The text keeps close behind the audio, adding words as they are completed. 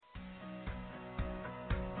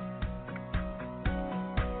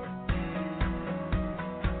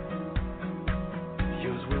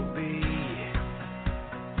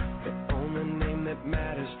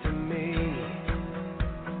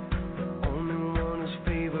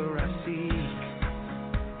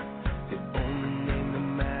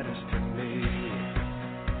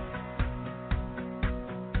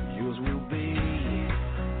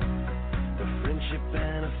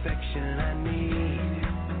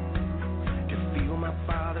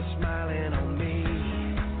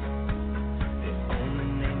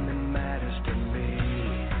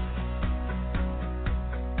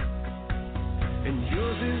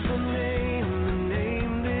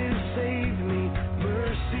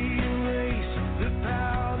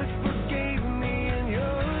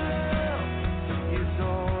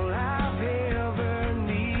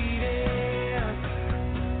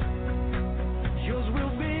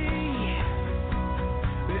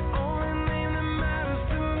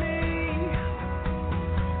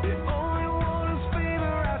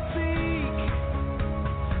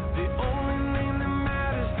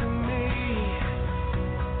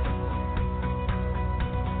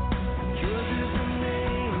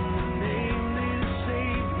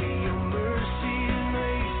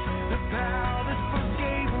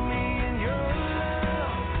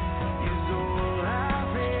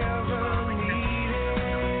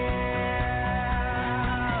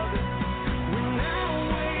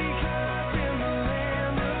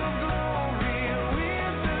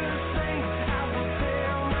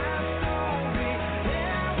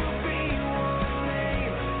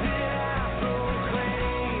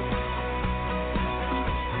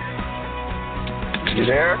You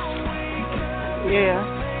there? Yeah.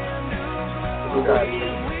 Gotcha.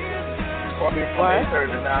 It's going to be from 8:30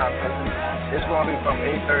 to 9:30. It's going to be from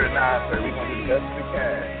 8:30 to 9:30. We're going to do the best we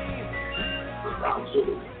can.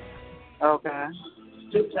 Okay.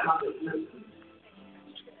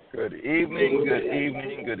 Good evening, good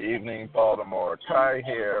evening, good evening, Baltimore. Ty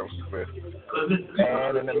here with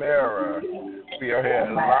Man in the Mirror. We are here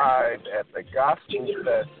live at the Gospel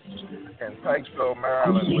Fest in Pikesville,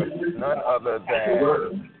 Maryland with none other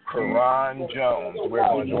than Carronne Jones. We're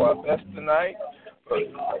going to do our best tonight, but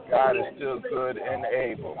God is still good and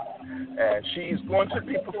able. And she's going to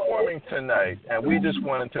be performing tonight, and we just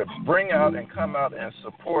wanted to bring out and come out and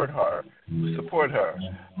support her.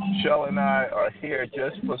 Michelle and I are here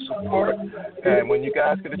just for support, and when you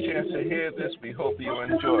guys get a chance to hear this, we hope you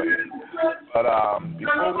enjoy it. But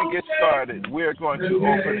before we get started, we're going to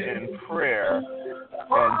open in prayer,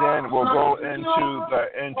 and then we'll go into the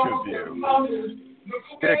interview.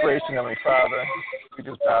 Dear gracious and Heavenly Father, we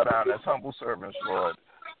just bow down as humble servants, Lord.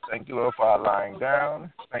 Thank you, Lord, for our lying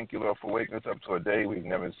down. Thank you, Lord, for waking us up to a day we've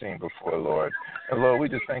never seen before, Lord. And, Lord, we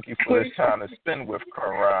just thank you for this time to spend with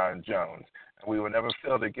Carronne Jones. And we will never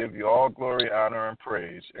fail to give you all glory, honor, and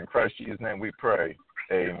praise. In Christ Jesus' name we pray.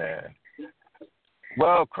 Amen.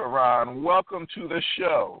 Well, Carronne, welcome to the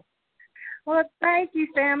show. Well, thank you,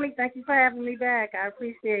 family. Thank you for having me back. I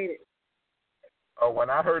appreciate it.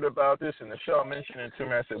 When I heard about this and the show mentioned it to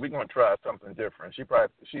me, I said, we're going to try something different. She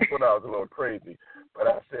thought I was a little crazy, but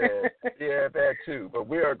I said, yeah, that too. But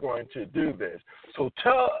we are going to do this. So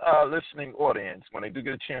tell our listening audience, when they do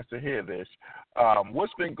get a chance to hear this,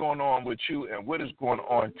 what's been going on with you and what is going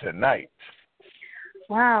on tonight?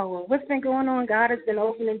 Wow, well, what's been going on? God has been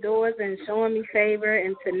opening doors and showing me favor.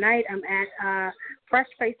 And tonight I'm at Fresh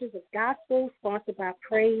Faces of Gospel, sponsored by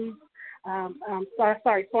Praise.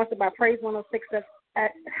 Sponsored by Praise 106.1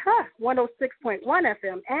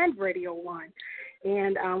 FM and Radio 1.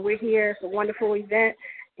 And we're here. It's a wonderful event,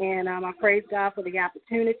 and I praise God for the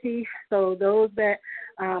opportunity. So those that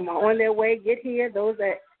are on their way, get here. Those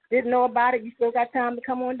that didn't know about it, you still got time to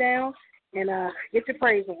come on down and get your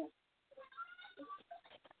praise on.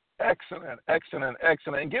 Excellent.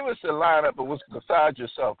 And give us a lineup of what's besides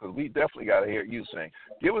yourself, because we definitely got to hear you sing.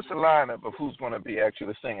 Give us a lineup of who's going to be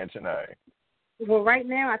actually singing tonight. Well, right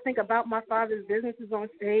now, I think About My Father's Business is on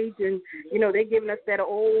stage, and, they're giving us that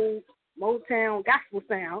old Motown gospel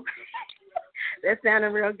sound. That's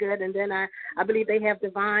sounding real good. And then I believe they have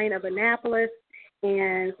Divine of Annapolis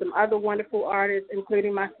and some other wonderful artists,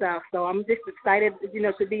 including myself. So I'm just excited, to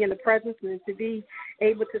be in the presence and to be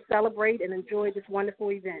able to celebrate and enjoy this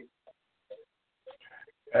wonderful event.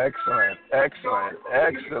 Excellent. And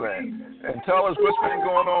tell us what's been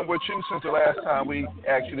going on with you since the last time we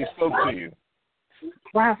actually spoke to you.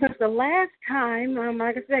 Wow, since the last time,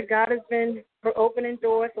 like I said, God has been opening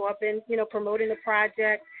doors, so I've been, promoting the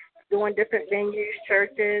project, doing different venues,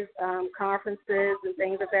 churches, conferences, and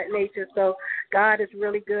things of that nature. So God is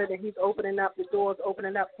really good, and he's opening up the doors,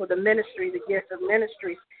 opening up for the ministry, the gift of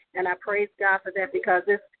ministry. And I praise God for that, because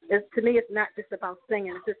to me, it's not just about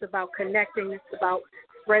singing. It's just about connecting. It's about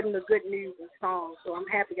spreading the good news and songs. So I'm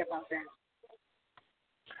happy about that.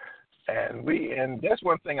 And that's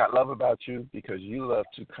one thing I love about you, because you love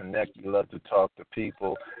to connect, you love to talk to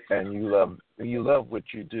people, and you love what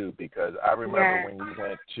you do. Because I remember when you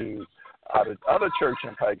went to the other church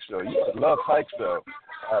in Pikesville, you love Pikesville,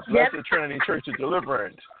 Blessed Trinity Church of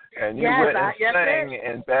Deliverance, and you went and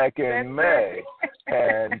sang back in May,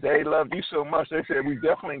 and they loved you so much they said we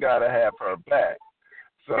definitely got to have her back.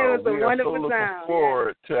 So we are so looking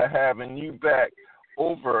forward to having you back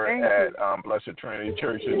over at Blessed Trinity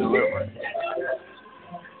Church of Deliverance.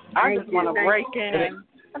 I just want to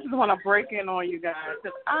break in on you guys,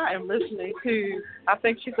 because I am listening to, I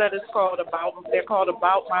think she said they're called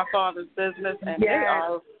About My Father's Business, and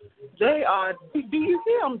they are, do you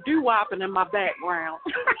see them doo-wopping in my background?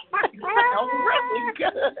 They sound really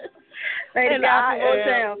good. And I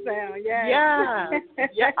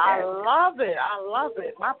love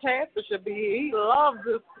it. My pastor should be, he loves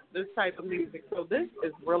this type of music. So this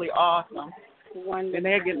is really awesome. Wonderful. And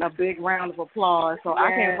they're getting a big round of applause. So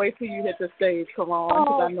I can't wait till you hit the stage, Carronne,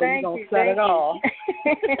 because I know you're going to set it off.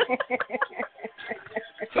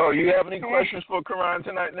 So you have any questions for Carronne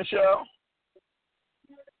tonight in the show?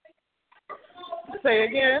 Say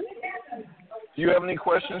again? Do you have any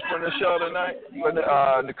questions for the show tonight, for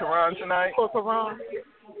the Carronne tonight? For Carronne?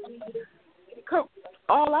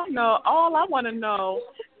 All I want to know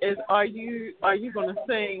is, are you going to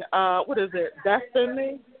sing, what is it,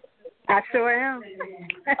 Destiny? I sure am.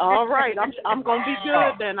 All right, I'm going to be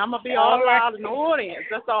good then. I'm going to be all loud in the audience.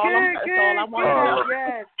 That's all I want to know.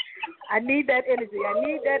 Yes. I need that energy.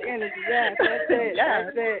 Yes, that's it.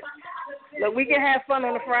 That's it. Look, we can have fun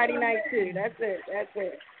on a Friday night too. That's it.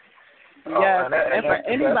 Yes, and that's for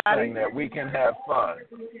anybody that we can have fun.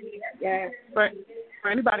 Yes. For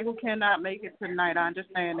anybody who cannot make it tonight, I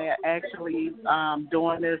understand they're actually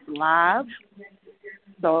doing this live.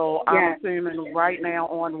 So I'm assuming right now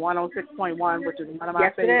on 106.1, which is one of my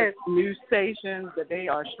favorite news stations, that they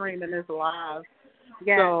are streaming this live.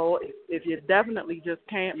 Yes. So if you definitely just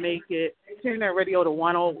can't make it, tune that radio to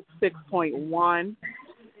 106.1,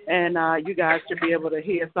 and you guys should be able to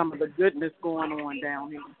hear some of the goodness going on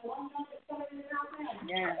down here.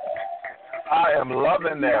 Yeah. I am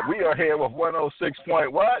loving that. We are here with 106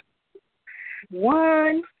 point what?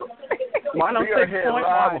 1. We are here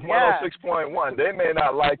live with 106.1. They may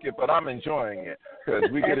not like it, but I'm enjoying it because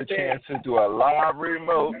we get a chance to do a live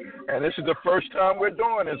remote, and this is the first time we're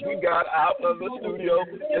doing this. We got out of the studio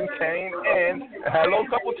and came in, had a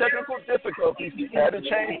couple technical difficulties, had to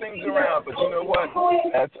change things around, but you know what?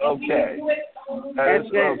 That's okay. That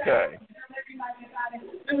is okay.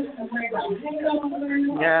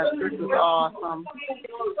 Yes, this is awesome.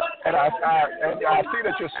 And I see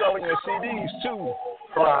that you're selling your CDs too,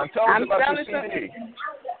 Carronne. Tell us about your CD.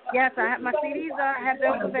 Yes, I have my CDs. I have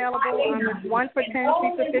those available. It's 1 for 10,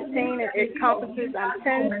 2 for 15. It encompasses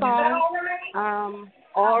 10 songs,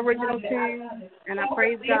 all original tunes, and I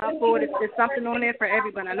praise God for it. There's something on there for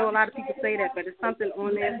everyone. I know a lot of people say that, but it's something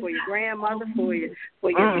on there for your grandmother, for your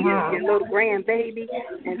little grandbaby,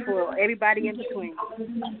 and for everybody in between.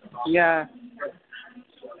 Yeah.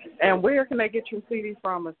 And where can they get your CD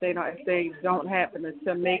from if they don't happen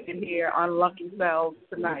to make it here on Lucky Selves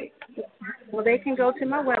tonight? Well, they can go to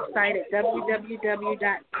my website at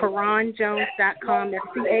www.carronnejones.com. That's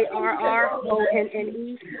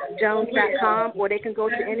CARRONNE Jones.com, or they can go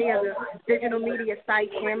to any of the digital media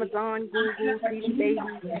sites, Amazon, Google, CD Baby,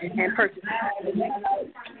 and purchase it.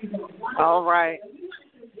 All right.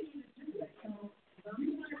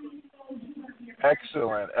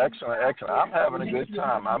 Excellent. I'm having a good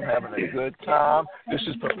time. This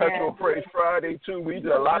is Perpetual Praise Friday, too. We did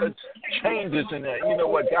a lot of changes in that. You know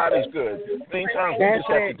what? God is good. Sometimes we just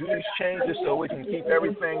have to do these changes so we can keep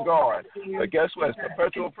everything going. But guess what? It's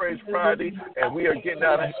Perpetual Praise Friday, and we are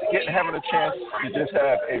having a chance to just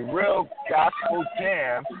have a real gospel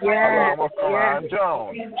jam along with Carronne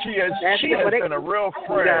Jones. She has been a real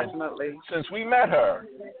friend since we met her.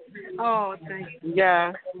 Oh, thank you.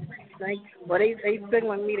 Yeah. Well, they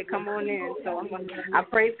signaling me to come on in, so I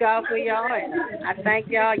praise God for y'all, and I thank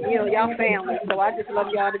y'all. Y'all family, so I just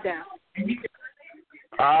love y'all to death.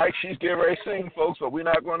 All right, she's getting ready to sing, folks, but we're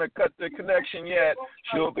not going to cut the connection yet.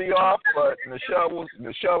 She'll be off, but Michelle is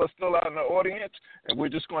still out in the audience, and we're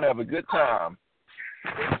just going to have a good time.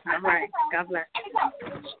 All right, God bless.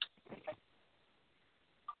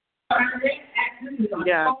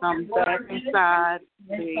 Yes, I'm back inside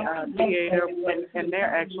the theater, and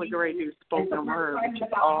they're actually going to do spoken word, which is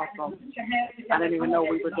awesome. I didn't even know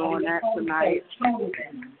we were doing that tonight.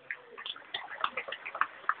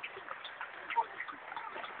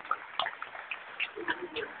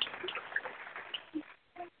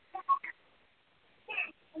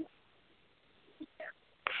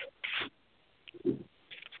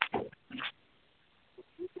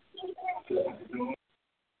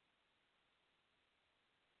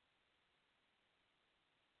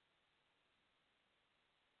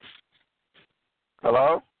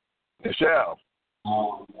 Hello? Michelle.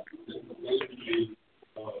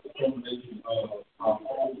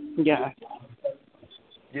 Yeah.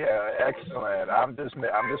 Yeah, excellent. I'm just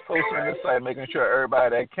posting this site, making sure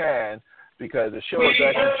everybody that can, because the show is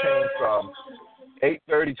actually changed from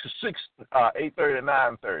 8:30 to 8:30 to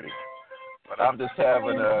 9:30. But I'm just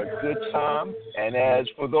having a good time. And as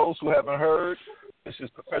for those who haven't heard, this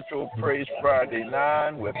is Perpetual Praise Friday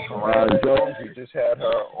 9 with Carronne Jones. We just had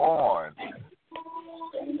her on.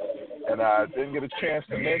 And I didn't get a chance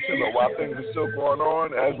to mention, but while things are still going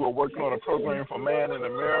on, as we're working on a program for Man in the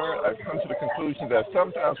Mirror, I've come to the conclusion that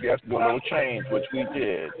sometimes we have to do a little change, which we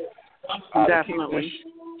did. To keep this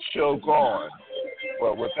show going.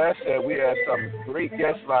 Well, with that said, we had some great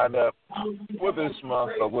guests lined up for this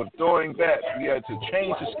month, but with doing that, we had to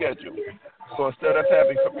change the schedule. So instead of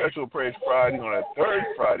having Perpetual Praise Friday on the third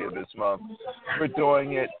Friday of this month, we're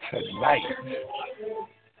doing it tonight.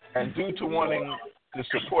 And due to wanting to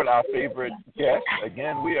support our favorite guest,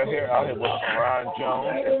 again, we are out here with Carronne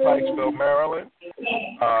Jones in Pikesville, Maryland.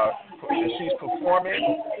 She's performing,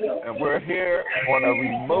 and we're here on a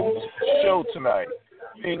remote show tonight.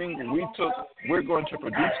 meaning we're going to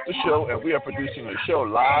produce the show, and we are producing the show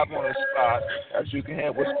live on the spot, as you can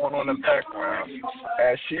hear what's going on in the background,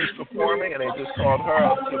 as she's performing, and they just called her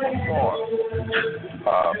up to perform.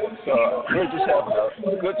 So we're just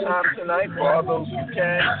having a good time tonight. For all those who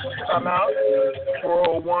can come out,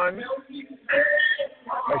 401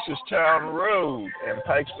 Town Road in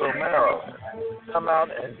Pikesville, Maryland. Come out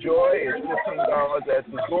and enjoy. It's $15 at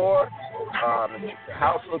the door. The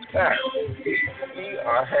house looks packed. We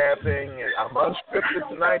are I'm unscripted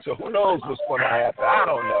tonight, so who knows what's going to happen. I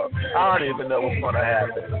don't know. I don't even know what's going to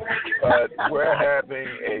happen. But we're having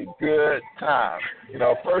a good time.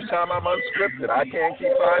 First time I'm unscripted. I can't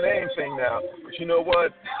keep finding anything now. But you know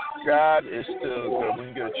what? God is still good. When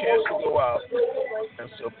you get a chance to go out and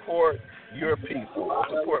support your people,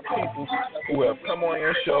 support people who have come on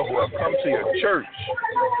your show, who have come to your church,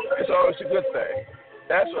 it's always a good thing.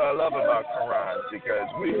 That's what I love about Carronne, because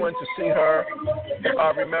we went to see her.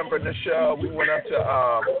 I remember in the show, we went up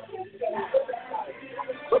to,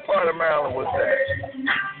 what part of Maryland was that?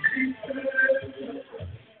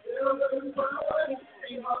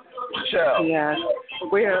 Michelle. Yeah,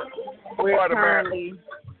 we're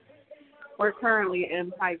currently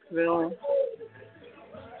in Pikesville.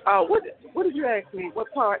 What did you ask me?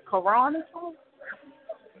 What part Carronne is from?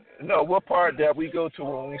 No, what part that we go to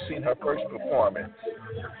when we seen her first performance?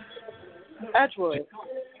 Edgewood.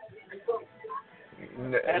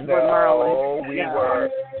 Edgewood, Maryland. We were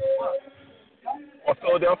on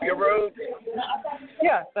Philadelphia Road?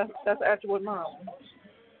 Yeah, that's Edgewood, Maryland.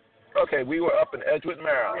 Okay, we were up in Edgewood,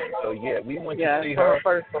 Maryland. So, yeah, we went to see her.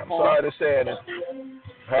 First I'm sorry to say it.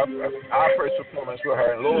 Our first performance with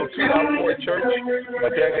her in Little 2004 Church,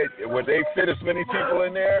 where they fit as many people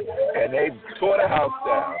in there, and they tore the house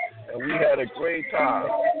down. And we had a great time.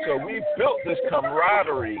 So we built this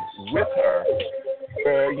camaraderie with her.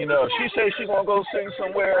 Where, she says she's going to go sing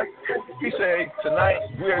somewhere. We say, tonight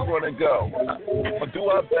we're going to go. We'll do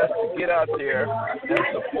our best to get out there and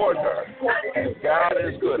support her. And God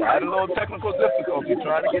is good. I had a little technical difficulty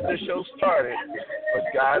trying to get this show started, but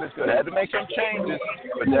God is good. I had to make some changes,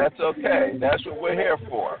 but that's okay. That's what we're here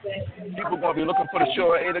for. People are going to be looking for the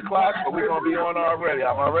show at 8 o'clock, but we're going to be on already.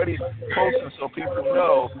 I'm already posting so people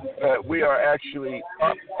know that we are actually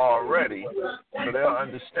up already, so they'll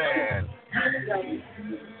understand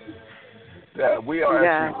that we are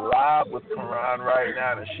actually live with Carronne right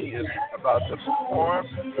now, and she is about to perform.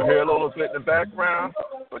 You hear a little bit in the background,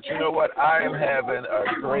 but you know what? I am having a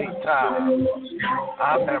great time.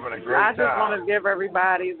 I just want to give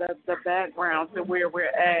everybody the background to where we're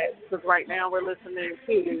at, because right now we're listening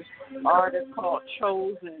to an artist called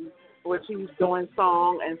Chosen, which he's doing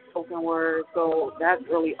song and spoken word, so that's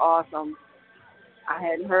really awesome. I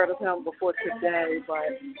hadn't heard of him before today, but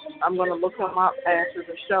I'm going to look him up after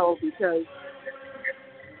the show because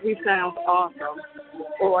he sounds awesome.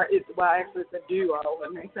 Actually it's a duo,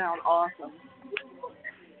 and they sound awesome.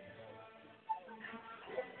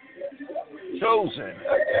 Chosen.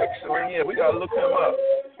 Excellent. Yeah, we got to look him up.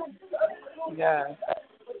 Yeah.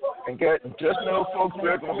 And just know, folks,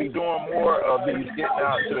 we're going to be doing more of these getting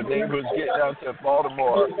out to the neighborhoods, getting out to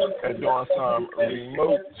Baltimore, and doing some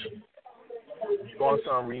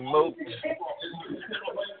remote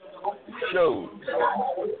shows.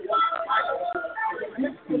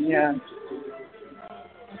 Yeah.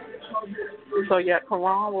 So,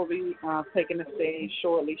 Carronne will be taking the stage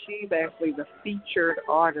shortly. She's actually the featured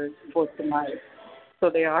artist for tonight.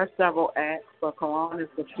 So there are several acts, but Carronne is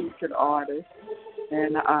the featured artist.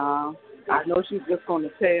 And I know she's just going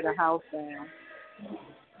to tear the house down.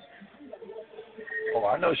 Oh,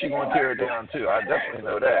 I know she's going to tear it down, too. I definitely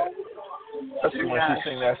know that. Especially when she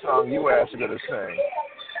sing that song you asked her to sing.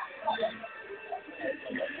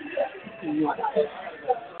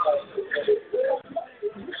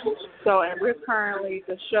 So, and we're currently,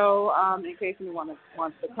 the show, in case anyone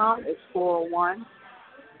wants to come, it's 401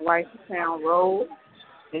 Town Road.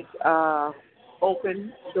 It's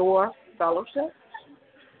Open Door Fellowship.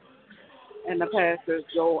 And the pastor is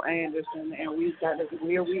Joel Anderson, and that is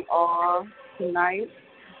where we are tonight.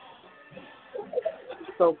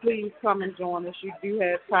 So please come and join us. You do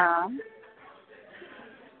have time.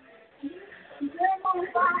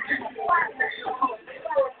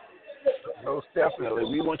 Most definitely.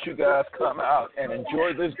 We want you guys to come out and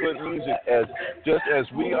enjoy this good music. Just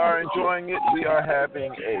as we are enjoying it, we are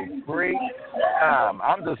having a great time.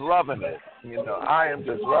 I'm just loving it. I am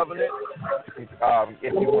just loving it.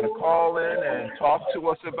 If you want to call in and talk to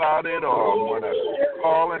us about it, or want to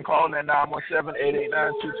call in at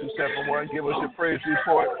 917-889-2271, give us your praise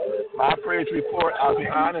report. My praise report, I'll be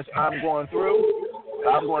honest, I'm going through.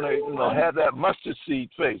 I'm going to, have that mustard seed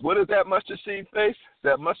faith. What is that mustard seed faith?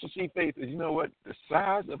 That mustard seed faith is, the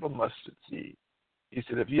size of a mustard seed. He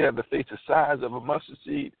said, if you have the faith the size of a mustard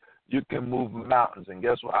seed, you can move mountains. And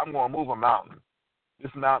guess what? I'm going to move a mountain.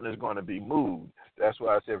 This mountain is going to be moved. That's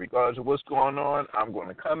why I said, regardless of what's going on, I'm going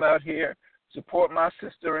to come out here, support my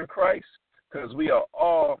sister in Christ, because we are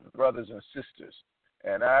all brothers and sisters.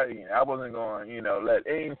 And I wasn't going to, let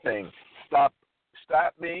anything stop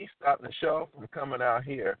the show from coming out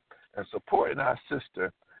here and supporting our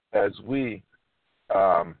sister as we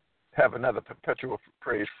have another Perpetual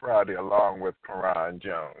Praise Friday along with Carronne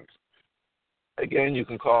Jones. Again, you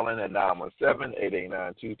can call in at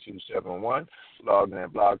 917-889-2271, log in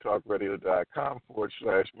at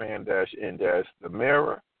blogtalkradio.com/man-in-the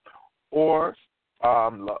mirror, or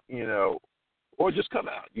just come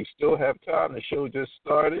out. You still have time. The show just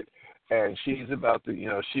started, and she's about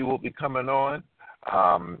to, she will be coming on.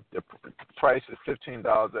 The price is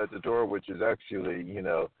 $15 at the door, which is actually,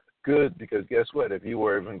 good, because guess what? If you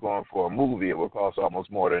were even going for a movie, it would cost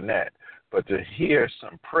almost more than that. But to hear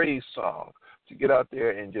some praise songs, to get out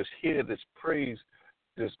there and just hear this praise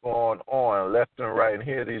that's going on left and right and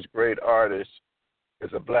hear these great artists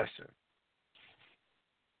is a blessing.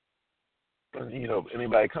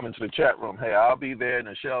 Anybody come into the chat room, hey, I'll be there.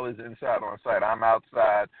 Nichelle is inside on site. I'm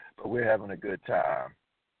outside, but we're having a good time.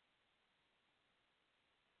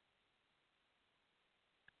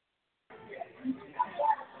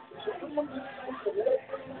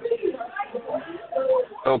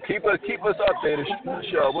 So keep us updated,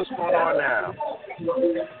 Nichelle. What's going on now?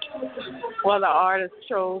 Well, the artist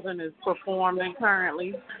chosen is performing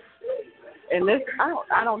currently. And this,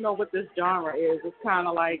 I don't know what this genre is. It's kind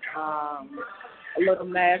of like a little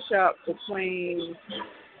mashup between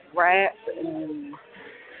rap and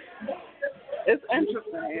it's interesting.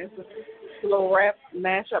 It's a little rap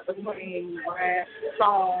mashup between rap,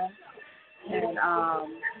 song, and I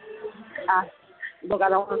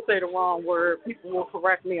don't want to say the wrong word. People will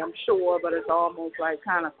correct me, I'm sure, but it's almost like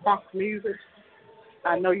kind of funk music.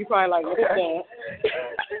 I know you probably like, what's that?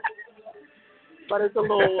 But it's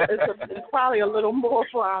it's probably a little more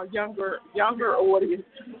for our younger audience.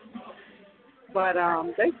 But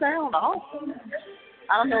they sound awesome.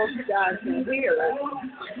 I don't know if you guys can hear it.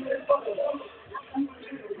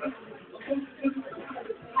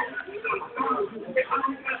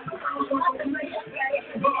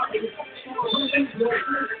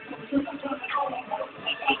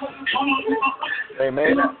 Hey,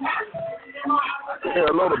 man, I hear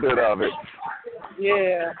a little bit of it.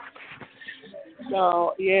 Yeah.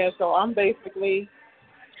 So I'm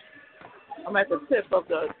at the tip of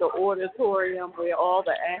the auditorium where all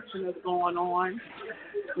the action is going on.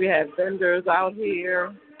 We have vendors out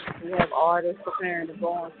here. We have artists preparing to go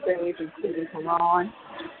on stage, including Carronne.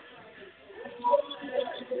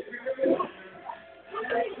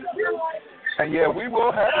 And yeah, we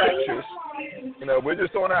will have pictures. We're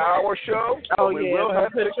just on an hour show. Oh, we yeah, will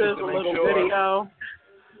have pictures, a little video.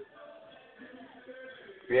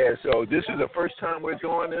 Yeah, so this is the first time we're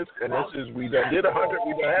doing this, and we done had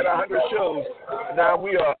 100 shows. Now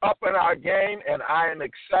we are up in our game, and I am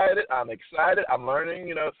excited. I'm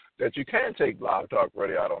learning, that you can take Blog Talk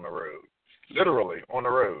Radio out on the road, literally on the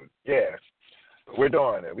road. Yeah, we're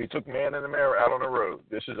doing it. We took Man in the Mirror out on the road.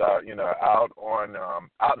 This is out in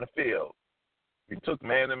the field. We took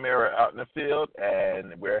Man in the Mirror out in the field,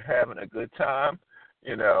 and we're having a good time.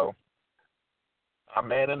 I'm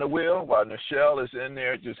manning the wheel while Nichelle is in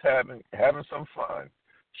there just having some fun.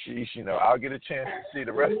 She's, I'll get a chance to see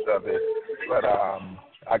the rest of it, but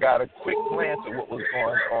I got a quick glance at what was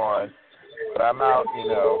going on. But I'm out,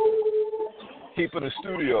 keeping the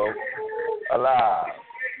studio alive.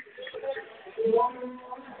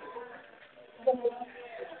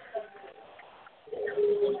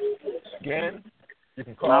 Again, you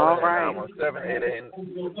can call in at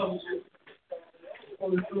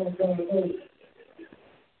 917-888.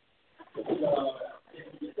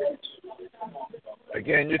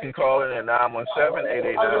 Again, you can call in at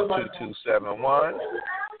 917-889-2271.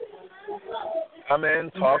 Come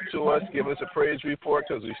in, talk to us, give us a praise report,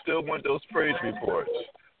 because we still want those praise reports.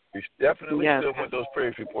 We definitely still want those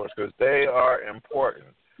praise reports, because they are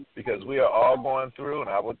important, because we are all going through, and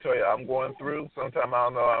I will tell you, I'm going through. Sometimes I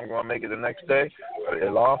don't know I'm going to make it the next day, but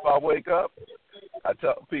as long as I wake up, I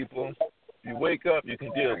tell people, if you wake up, you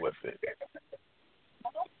can deal with it.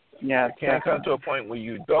 Yeah, you can't come to a point where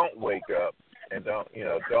you don't wake up and don't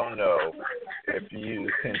know if you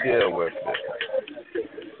can deal with it.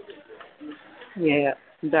 Yeah,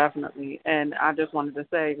 definitely. And I just wanted to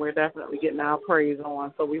say we're definitely getting our praise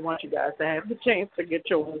on, so we want you guys to have the chance to get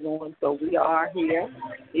yours on. So we are here,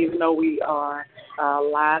 even though we are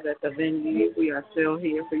live at the venue. We are still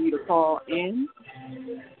here for you to call in.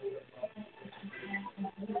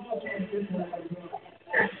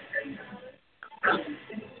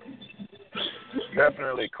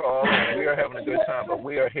 Definitely call in. We are having a good time, but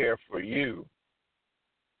we are here for you.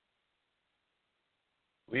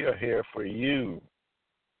 We are here for you.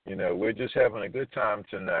 You know, we're just having a good time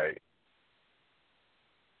tonight.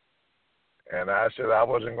 And I said I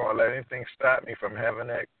wasn't going to let anything stop me from having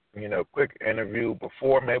that, you know, quick interview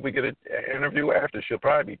before. Maybe we get an interview after. She'll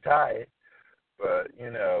probably be tired. But,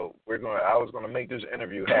 you know, I was going to make this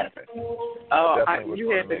interview happen. Oh, you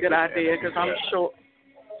had the good idea because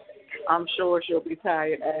I'm sure she'll be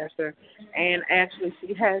tired after. And actually,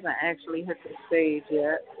 she hasn't actually hit the stage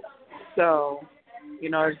yet. So, you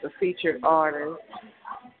know, as the featured artist,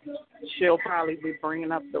 she'll probably be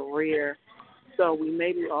bringing up the rear. So we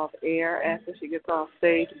may be off air after she gets off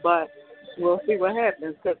stage, but we'll see what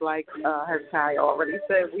happens because, like Hezekiah already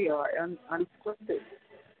said, we are unscripted.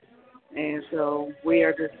 And so we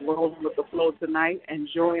are just rolling with the flow tonight,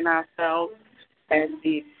 enjoying ourselves at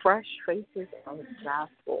the Fresh Faces of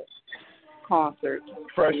Gospel concert.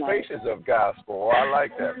 Fresh tonight. Faces of Gospel. Oh, I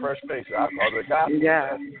like that. Fresh Faces. I call it Gospel Yeah.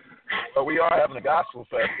 Fest. But we are having a Gospel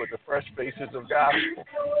Fest with the Fresh Faces of Gospel.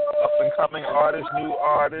 Up-and-coming artists, new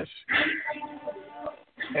artists,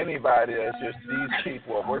 anybody that's just these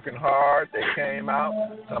people are working hard. They came out.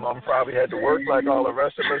 Some of them probably had to work like all the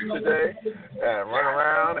rest of us today and run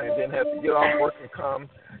around and didn't have to get off work and come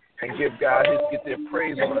and give God get their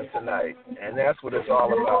praise on tonight. And that's what it's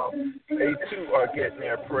all about. They, too, are getting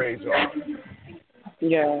their praise on.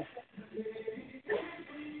 Yeah.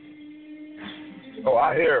 Oh,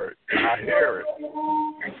 I hear it. I hear it.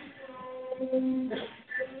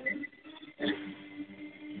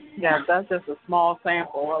 Yeah, that's just a small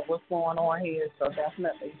sample of what's going on here. So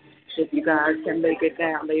definitely, if you guys can make it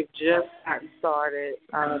down, they've just gotten started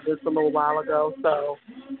just a little while ago. So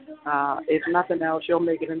if nothing else, you'll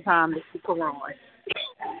make it in time to see Carronne.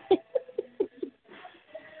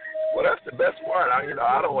 Well, that's the best part.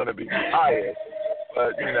 I don't want to be biased,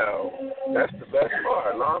 but, you know, that's the best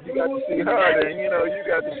part. As long as you got to see her, then, you know, you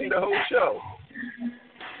got to see the whole show.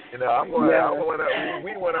 You know, I'm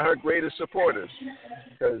one of her greatest supporters.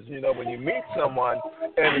 Because, you know, when you meet someone,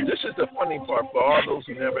 and this is the funny part for all those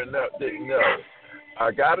who didn't know,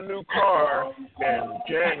 I got a new car in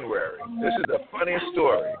January. This is the funniest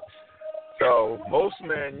story. So most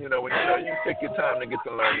men, you know, when you take your time to get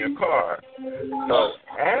to learn your car. So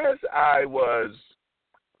as I was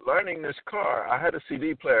learning this car, I had a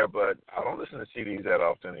CD player, but I don't listen to CDs that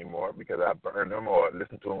often anymore because I burn them or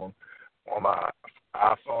listen to them on my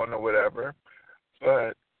iPhone or whatever.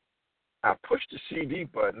 But I pushed the CD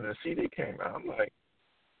button and the CD came out. I'm like,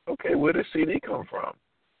 okay, where did the CD come from?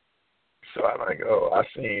 So I'm like, I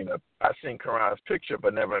seen Carronne's picture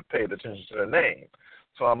but never paid attention to the name.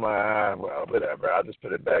 So I'm like, well, whatever. I'll just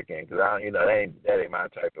put it back in because that ain't my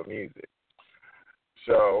type of music.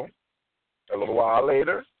 So a little while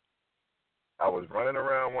later, I was running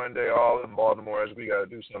around one day all in Baltimore as we got to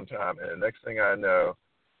do sometime. And the next thing I know,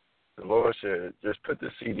 the Lord said, just put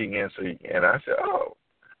the CD in. And I said, oh.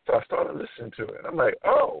 So I started listening to it. I'm like,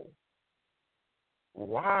 oh,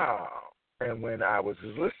 wow. And when I was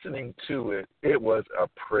listening to it, it was a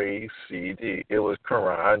praise CD. It was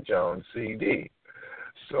Carronne Jones' CD.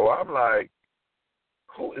 So I'm like,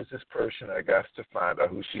 who is this person? I got to find out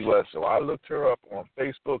who she was. So I looked her up on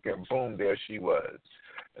Facebook, and boom, there she was.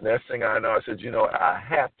 And next thing I know, I said, you know, I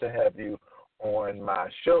have to have you on my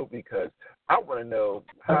show because I want to know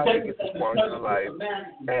how you get this far in your life,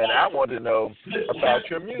 and I want to know about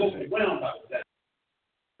your music.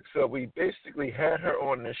 So we basically had her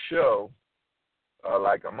on the show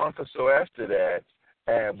like a month or so after that,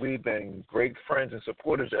 and we've been great friends and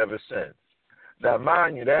supporters ever since. Now,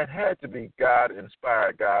 mind you, that had to be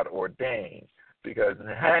God-inspired, God-ordained, because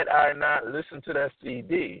had I not listened to that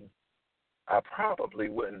CD, I probably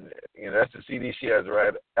wouldn't, you know, that's the CD she has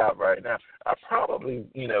out right now.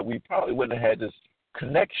 We probably wouldn't have had this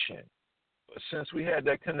connection. But since we had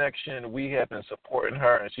that connection, we have been supporting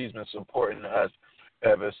her, and she's been supporting us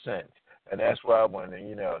ever since. And that's why I wanted,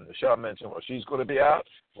 you know, Michelle mentioned, well, she's going to be out.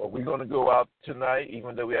 Well, we're going to go out tonight,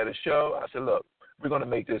 even though we had a show. I said, look, we're going to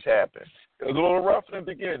make this happen. It was a little rough in the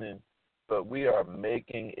beginning, but we are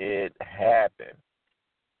making it happen.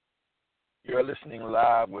 You're listening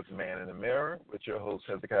live with Man in the Mirror with your host,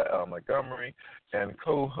 Hezekiah Montgomery, and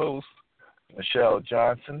co-host, Michelle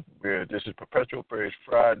Johnson. This is Perpetual Praise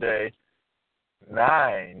Friday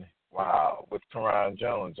 9, with Carronne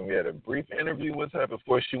Jones. And we had a brief interview with her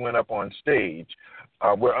before she went up on stage.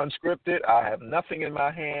 We're unscripted. I have nothing in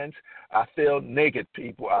my hands. I feel naked,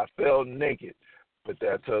 people. I feel naked. but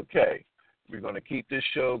that's okay. We're going to keep this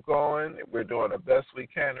show going. We're doing the best we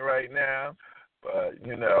can right now, but,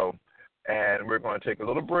 and we're going to take a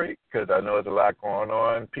little break because I know there's a lot going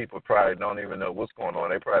on. People probably don't even know what's going on.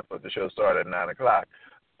 They probably thought the show started at 9 o'clock.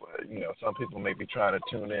 But, some people may be trying to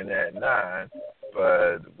tune in at 9,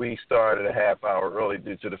 but we started a half hour early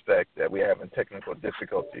due to the fact that we're having technical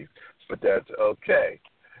difficulties, but that's okay.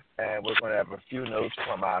 And we're going to have a few notes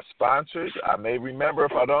from our sponsors. I may remember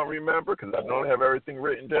if I don't remember because I don't have everything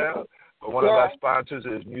written down. But one of our sponsors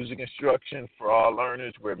is Music Instruction for All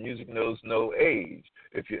Learners, where music knows no age.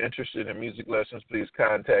 If you're interested in music lessons, please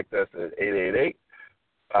contact us at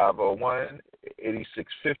 888-501-8650,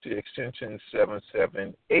 extension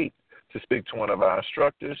 778, to speak to one of our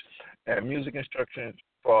instructors. And Music Instruction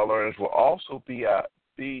for All Learners will also be at,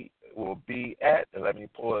 let me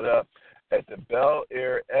pull it up, at the Bel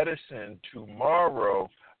Air Edison tomorrow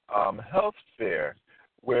health fair,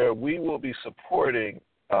 where we will be supporting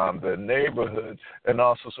the neighborhood and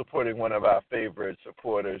also supporting one of our favorite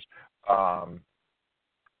supporters,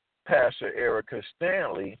 Pastor Erica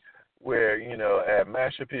Stanley, where, at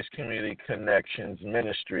Masterpiece Community Connections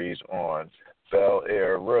Ministries on Bel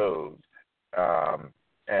Air Road.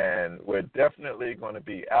 And we're definitely going to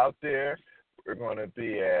be out there. We're going to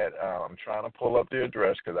be at, I'm trying to pull up the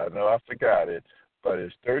address because I know I forgot it, but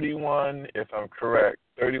it's 31, if I'm correct,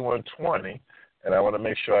 3120, and I want to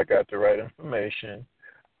make sure I got the right information,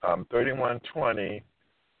 3120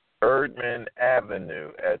 Erdman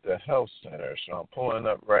Avenue at the Health Center. So I'm pulling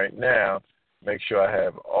up right now, make sure I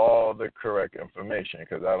have all the correct information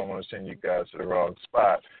because I don't want to send you guys to the wrong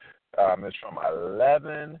spot. It's from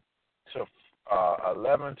 11 to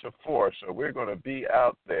 4, so we're going to be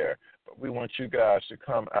out there, but we want you guys to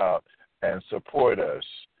come out and support us.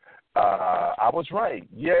 I was right.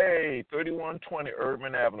 Yay, 3120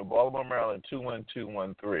 Erdman Avenue, Baltimore, Maryland,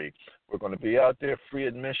 21213. We're going to be out there, free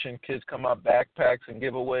admission. Kids come out, backpacks and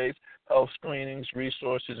giveaways, health screenings,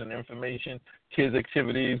 resources and information, kids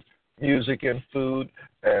activities, music and food,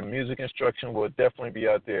 and Music Instruction will definitely be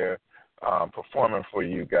out there performing for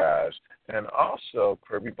you guys. And also,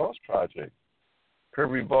 Kirby Boss Project.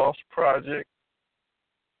 Kirby Boss Project,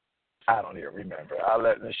 I don't even remember. I'll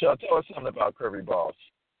let Michelle tell us something about Kirby Boss.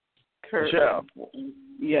 Michelle.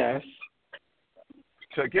 Yes.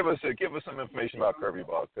 So give us some information about Kirby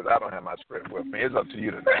Boss because I don't have my script with me. It's up to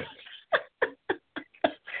you tonight.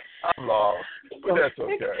 I'm lost, but that's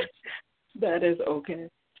okay. That is okay.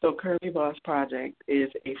 So Kirby Boss Project is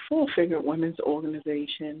a full-figured women's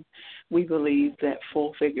organization. We believe that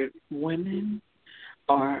full-figured women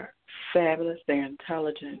are fabulous. They're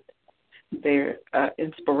intelligent. They're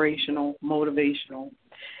inspirational, motivational.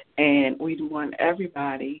 And we want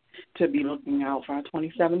everybody to be looking out for our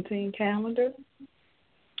 2017 calendar.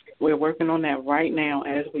 We're working on that right now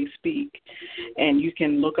as we speak. And you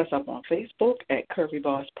can look us up on Facebook at Kirby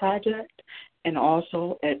Boss Project and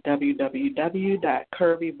also at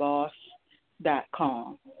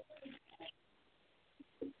www.kirbyboss.com.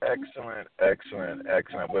 Excellent.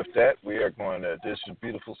 With that, we are going to, this is a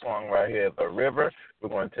beautiful song right here, The River. We're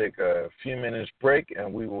going to take a few minutes break,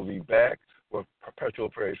 and we will be back with Perpetual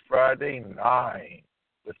Praise Friday 9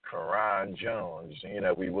 with Carronne Jones.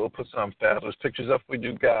 We will put some fabulous pictures up for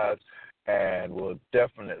you guys, and we'll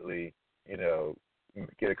definitely,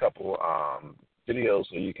 get a couple videos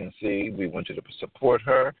so you can see. We want you to support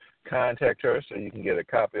her, contact her so you can get a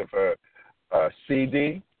copy of her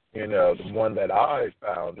CD, the one that I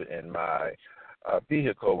found in my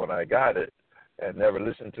vehicle when I got it and never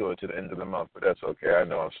listened to it to the end of the month, but that's okay. I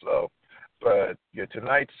know I'm slow. But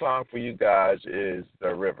tonight's song for you guys is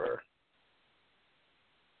The River.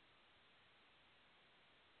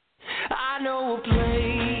 I know a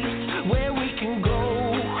place where we can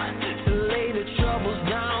go to lay the troubles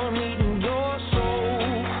down, eating your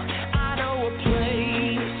soul. I know a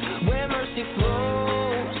place where mercy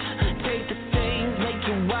flows. Take the things, make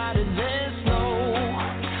you whiter than snow.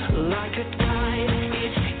 Like a tide,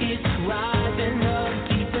 it's rising up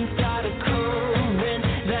deep inside a current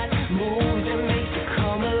that moves and makes it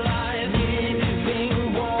come alive.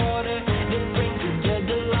 Living water that brings the dead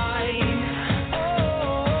to life.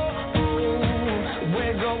 Oh,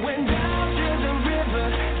 we're going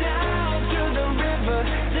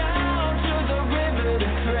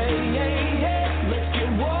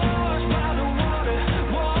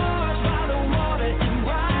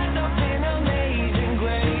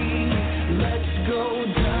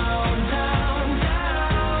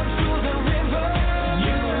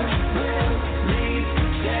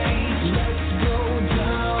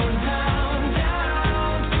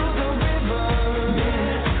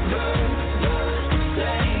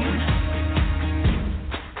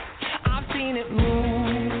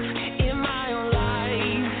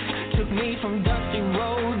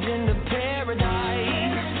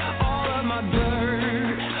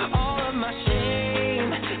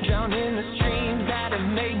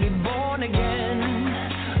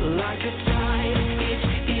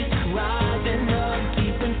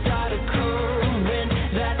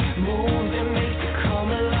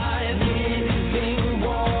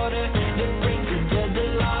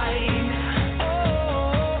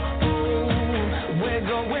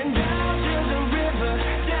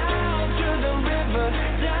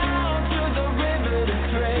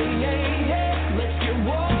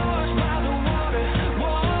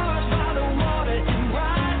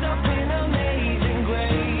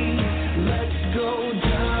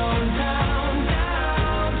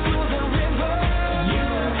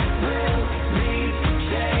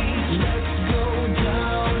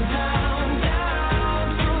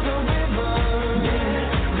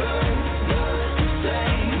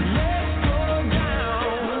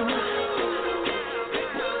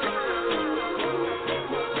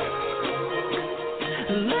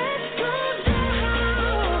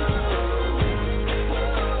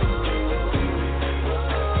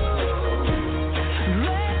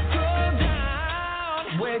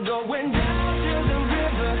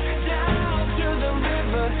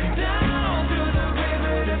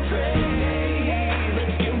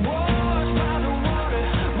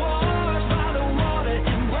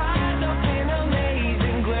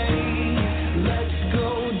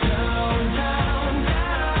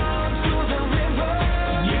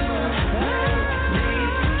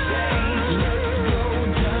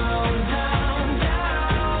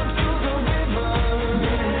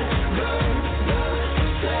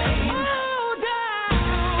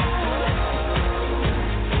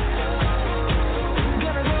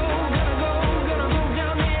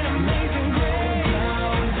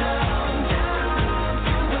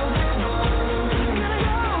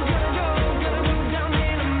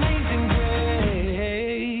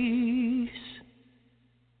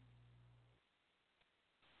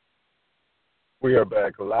We are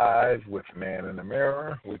back live with Man in the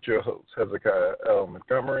Mirror with your host, Hezekiah L.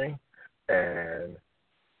 Montgomery, and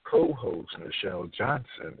co-host, Michelle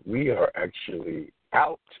Johnson. We are actually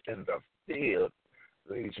out in the field,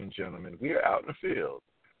 ladies and gentlemen. We are out in the field.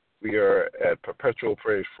 We are at Perpetual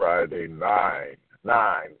Praise Friday 9.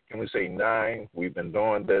 Can we say 9? We've been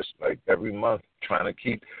doing this like every month, trying to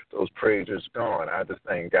keep those praises going. I just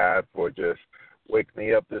thank God for just waking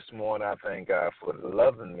me up this morning. I thank God for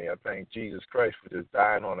loving me. I thank Jesus Christ for just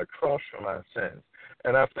dying on the cross for my sins.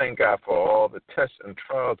 And I thank God for all the tests and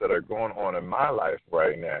trials that are going on in my life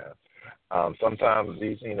right now. Sometimes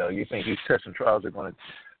these, you think these tests and trials are going to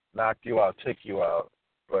knock you out, take you out.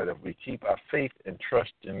 But if we keep our faith and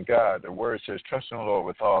trust in God, the word says, trust in the Lord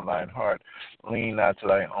with all thine heart, lean not to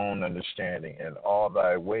thy own understanding, in all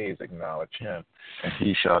thy ways acknowledge him, and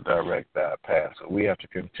he shall direct thy path. So we have to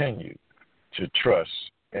continue to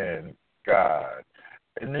trust in God.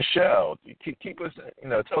 And Michelle, keep us,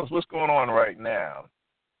 tell us what's going on right now.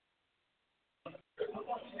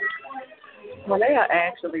 Well, they are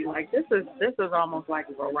actually this is almost like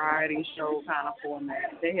a variety show kind of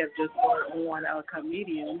format. They have just brought on a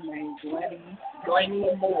comedian named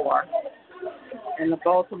Glennie Moore in the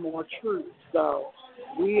Baltimore Truth. So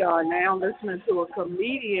we are now listening to a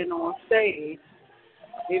comedian on stage,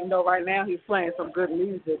 even though right now he's playing some good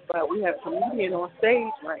music, but we have a comedian on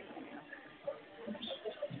stage right now.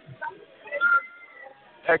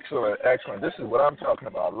 Excellent. This is what I'm talking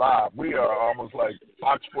about, live. We are almost like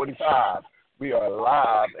Fox 45. We are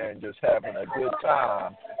live and just having a good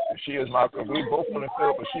time. She is we both on the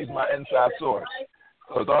field, but she's my inside source.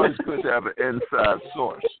 So it's always good to have an inside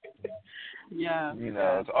source. Yeah.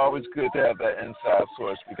 It's always good to have that inside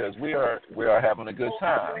source because we are having a good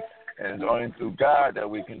time. And it's only through God that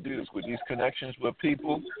we can do this, with these connections with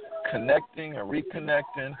people, connecting and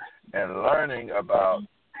reconnecting and learning about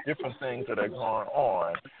different things that are going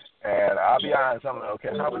on. And I'll be honest, I'm like,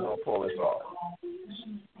 okay, how are we going to pull this off?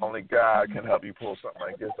 Only God can help you pull something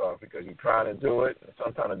like this off because you're trying to do it, and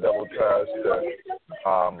sometimes the devil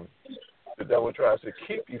tries to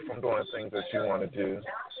keep you from doing things that you want to do.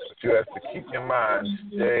 But you have to keep your mind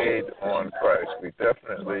stayed on Christ. We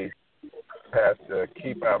definitely have to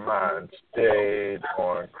keep our minds stayed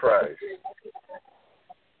on Christ.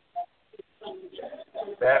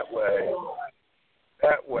 That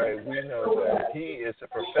way we know that he is the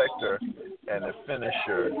perfecter and the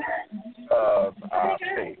finisher of our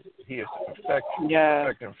faith. He is the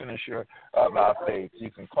perfecter and finisher of our faith. You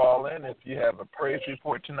can call in if you have a praise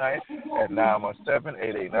report tonight at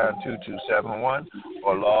 917-889-2271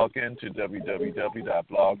 or log in to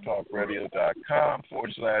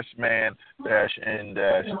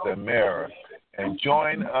www.blogtalkradio.com/man-in-the mirror. And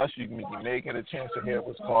join us. You may get a chance to hear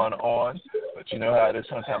what's going on, but you know how it is.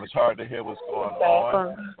 Sometimes it's hard to hear what's going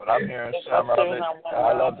on. But I'm hearing some of it.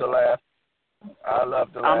 I love to laugh. I'm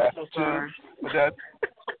so too. sorry. But that,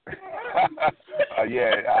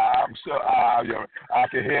 I'm so. I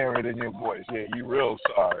can hear it in your voice. Yeah, you're real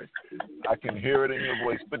sorry. I can hear it in your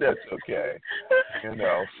voice, but that's okay. Somebody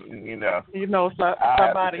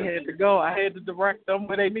had to go. I had to direct them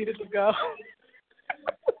where they needed to go.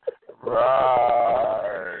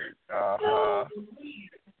 Right.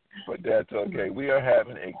 But that's okay. We are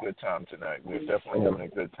having a good time tonight. We're definitely having a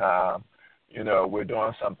good time. We're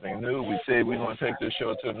doing something new. We say we're going to take this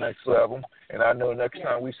show to the next level. And I know next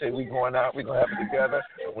time we say we're going out, we're going to have it together.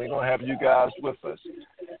 And we're going to have you guys with us.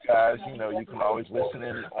 Guys, you can always listen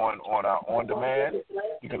in on our on-demand.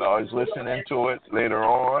 You can always listen into it later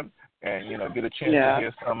on and, get a chance to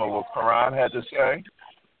hear some of what Carronne had to say.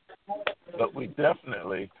 But we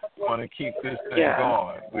definitely want to keep this thing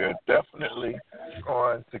going. We are definitely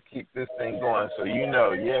going to keep this thing going. So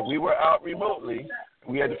we were out remotely.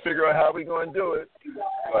 We had to figure out how we're going to do it.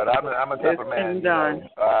 But I'm a type of man. It's done.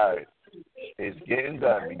 All right, it's getting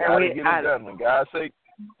done. We got to get it done. When God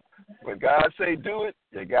say do it,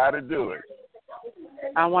 you got to do it.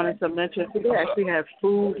 I wanted to mention we actually have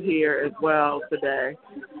food here as well today.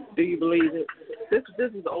 Do you believe it? This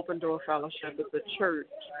is Open Door Fellowship. It's a church.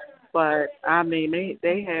 But,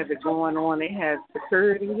 they have it going on. They have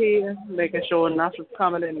security here, making sure nothing's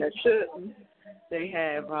coming in that shouldn't. They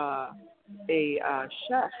have a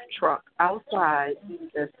chef truck outside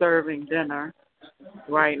that's serving dinner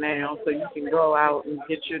right now. So you can go out and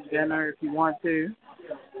get your dinner if you want to.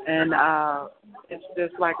 And it's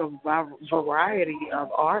just like a variety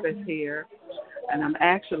of artists here. And I'm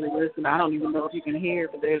actually listening. I don't even know if you can hear,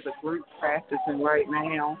 but there's a group practicing right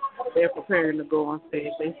now. They're preparing to go on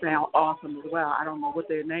stage. They sound awesome as well. I don't know what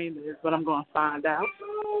their name is, but I'm going to find out.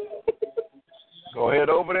 Go ahead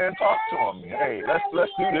over there and talk to them. Hey,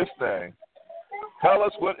 let's do this thing. Tell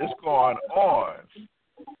us what is going on.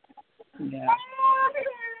 Yeah.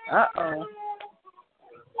 Uh-oh.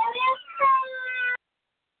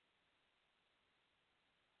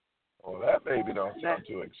 Well, that baby don't sound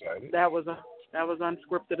too excited. That was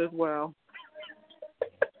unscripted as well.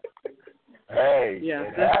 Hey, yeah,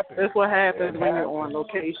 it happens. That's what happens when happens. you're on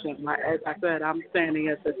location. Like as I said, I'm standing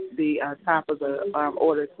at the top of the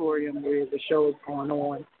auditorium where the show is going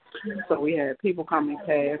on. So we had people coming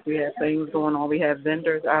past. We had things going on. We have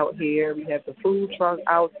vendors out here. We have the food truck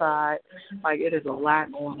outside. Like, it is a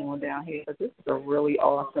lot going on down here. But this is a really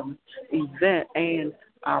awesome event. And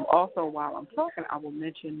also, while I'm talking, I will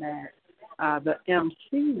mention that the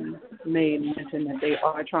MC made mention that they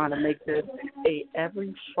are trying to make this a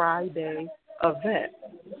every Friday event.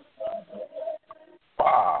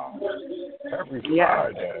 Wow. Every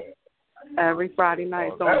Friday. Every Friday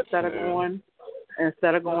night. So instead of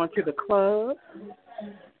going to the club,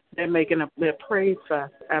 they're making their praise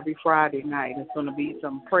fest every Friday night. It's going to be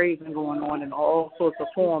some praising going on in all sorts of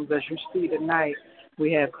forms. As you see tonight,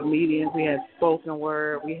 we have comedians, we have spoken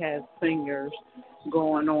word, we have singers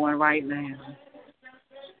going on right now.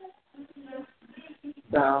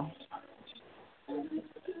 So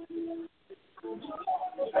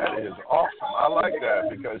that is awesome. I like that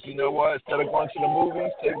because you know what? Instead of going to the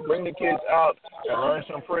movies, they bring the kids out and learn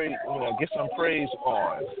some praise, get some praise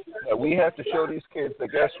on. Now, we have to show these kids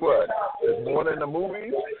that guess what? There's more than the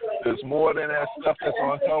movies. There's more than that stuff that's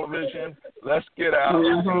on television. Let's get out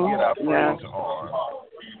and get our praise on.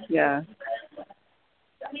 Yeah.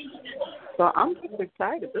 So I'm just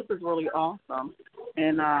excited. This is really awesome.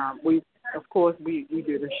 And we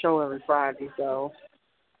do the show every Friday, so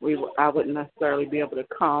I wouldn't necessarily be able to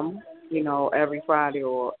come, every Friday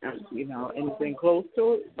or, anything close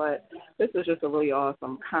to it. But this is just a really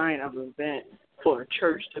awesome kind of event for a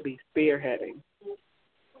church to be spearheading.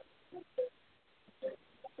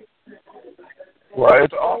 Well,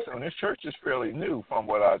 it's awesome. This church is fairly new from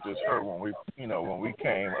what I just heard when we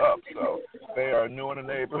came up. So they are new in the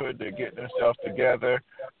neighborhood. They're getting themselves together,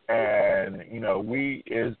 and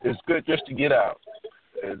it's good just to get out.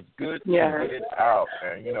 It's good to get out,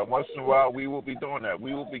 and once in a while we will be doing that.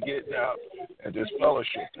 We will be getting out and just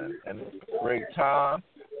fellowshipping, and it's a great time.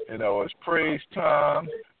 It's praise time,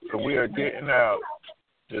 so we are getting out,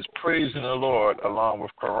 just praising the Lord along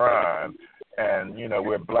with Carronne. And,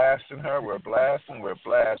 we're blasting her. We're blasting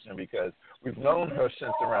because we've known her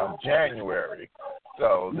since around January.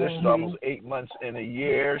 So this is almost 8 months in a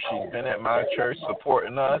year. She's been at my church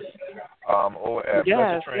supporting us, or at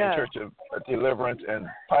Blessed Trinity Church of Deliverance in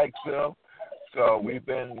Pikesville. So we've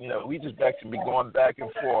been, we just be going back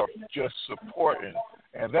and forth just supporting.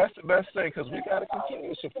 And that's the best thing because we got to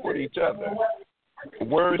continue to support each other. The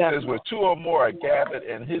word says where two or more are gathered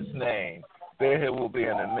in his name, there he will be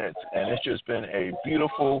in the midst. And it's just been a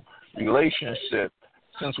beautiful relationship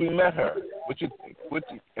since we met her. What you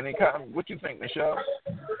think, Michelle?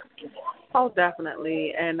 Oh,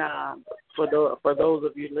 definitely. And for those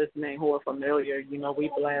of you listening who are familiar,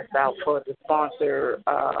 we blast out for the sponsor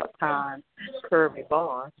time, Kirby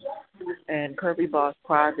Boss. And Kirby Boss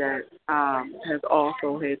Project has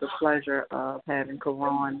also had the pleasure of having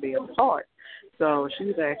Carronne be a part. So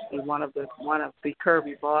she's actually one of the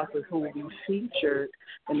Kirby bosses who will be featured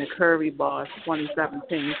in the Kirby Boss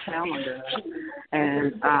 2017 calendar,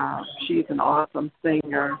 and she's an awesome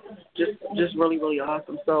singer, just really, really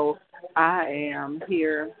awesome. So I am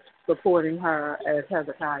here supporting her as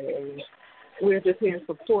Hezekiah is. We're just here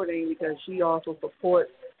supporting because she also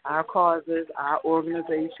supports our causes, our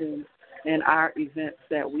organizations, and our events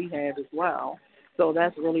that we have as well. So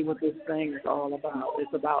that's really what this thing is all about.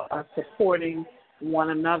 It's about us supporting one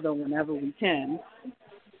another whenever we can.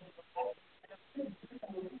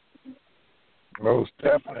 Most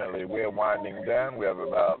definitely. We're winding down. We have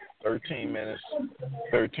about 13 minutes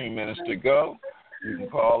to go. You can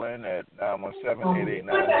call in at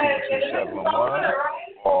 917-889-2271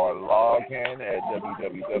 or log in at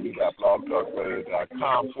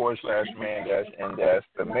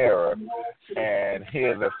www.blogtalkradio.com/man-n-the mirror and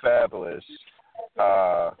hear the fabulous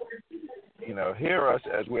hear us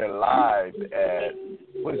as we're live at,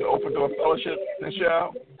 what is it, Open Door Fellowship,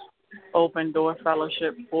 Michelle? Open Door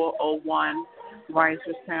Fellowship, 401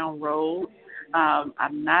 Reisterstown Road.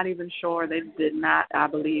 I'm not even sure. They did not, I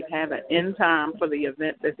believe, have an end time for the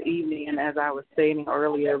event this evening. And as I was stating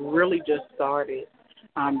earlier, really just started.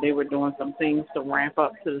 They were doing some things to ramp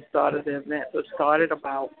up to the start of the event. So it started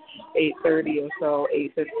about 8:30 or so,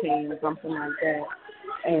 8:15, something like that.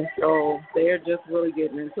 And so they're just really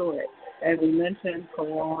getting into it. As we mentioned,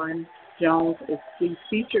 Carronne Jones is the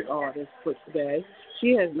featured artist for today.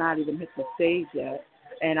 She has not even hit the stage yet.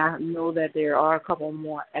 And I know that there are a couple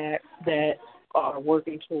more acts that are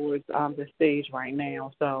working towards the stage right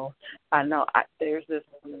now. So I know there's this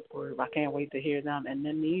women's group. I can't wait to hear them. And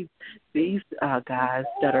then these guys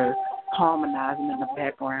that are harmonizing in the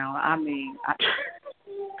background. I mean, I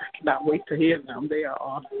cannot wait to hear them. They are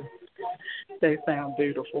awesome. They sound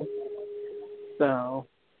beautiful. So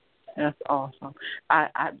that's awesome.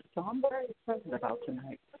 So I'm very excited about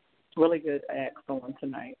tonight. Really good acts on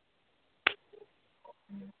tonight.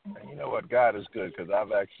 And you know what? God is good because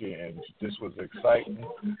I've actually, and this was exciting.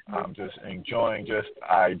 I'm just enjoying just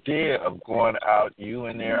the idea of going out, you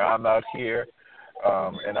in there, I'm out here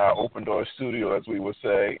in our open door studio, as we would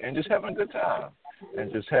say, and just having a good time.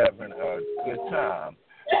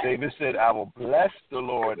 David said, I will bless the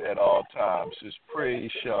Lord at all times. His praise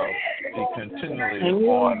shall be continually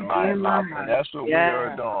on my mouth. And that's what we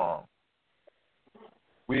are doing.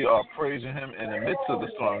 We are praising him in the midst of the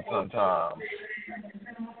storm sometimes.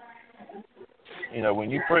 You know, when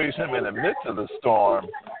you praise him in the midst of the storm,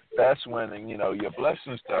 that's when, you know, your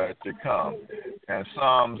blessings start to come. And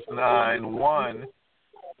Psalms 9:1,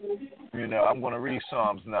 you know, I'm going to read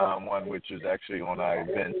Psalms 9:1, which is actually on our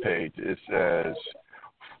event page. It says,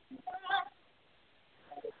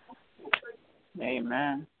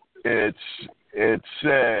 Amen. It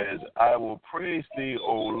says, I will praise thee,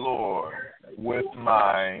 O Lord, with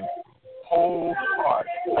my whole heart.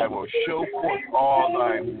 I will show forth all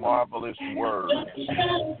thy marvelous words.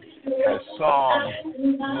 As Psalm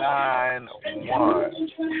 9:1.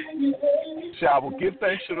 See, I will give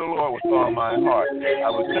thanks to the Lord with all my heart. I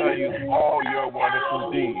will tell you all your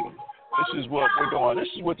wonderful deeds. This is what we're doing.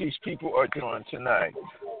 This is what these people are doing tonight.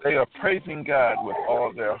 They are praising God with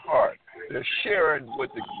all their heart. They're sharing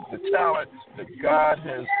with the talent that God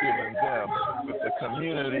has given them with the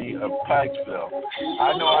community of Pikesville.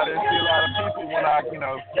 I know I didn't see a lot of people when I, you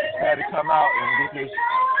know, had to come out and get this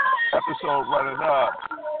episode running up.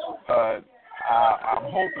 But I'm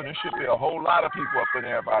hoping there should be a whole lot of people up in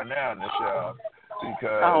there by now, Nichelle,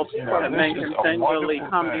 because you know, this is a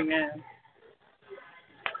wonderful thing.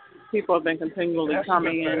 People have been continually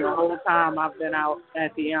coming in the whole time I've been out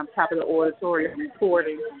at the top of the auditorium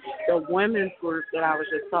reporting. The women's group that I was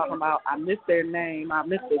just talking about, I missed their name. I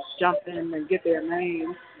missed to jump in and get their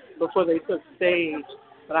name before they took stage.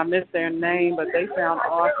 But I missed their name, but they sound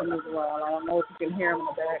awesome as well. I don't know if you can hear them in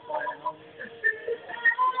the background.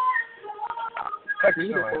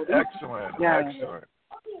 Excellent.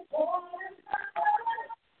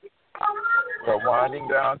 We're winding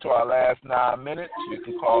down to our last 9 minutes. You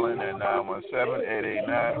can call in at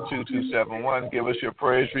 917-889-2271. Give us your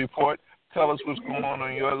praise report. Tell us what's going on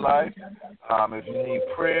in your life. If you need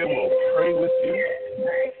prayer, we'll pray with you.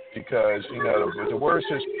 Because, you know, the word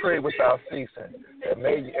says pray without ceasing. It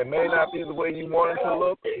may not be the way you want it to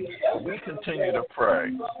look, but we continue to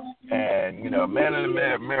pray. And, you know, Man in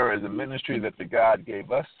the Mirror is a ministry that the God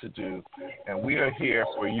gave us to do. And we are here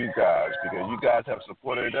for you guys because you guys have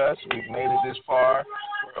supported us. We've made it this far.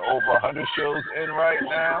 We're over 100 shows in right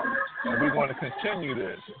now. And we want to continue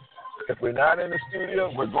this. If we're not in the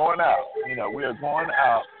studio, we're going out. You know, we are going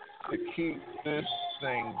out to keep this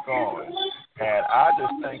thing going. And I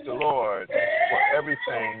just thank the Lord for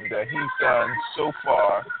everything that he's done so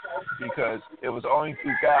far because it was only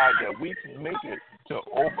through God that we can make it to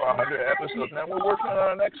over 100 episodes. Now we're working on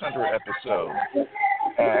our next 100 episodes.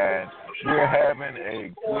 And we're having a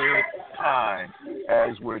good time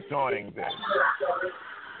as we're doing this.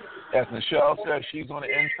 As Nichelle said, she's on the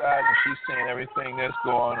inside and she's seeing everything that's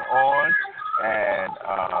going on. And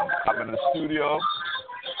I'm in the studio,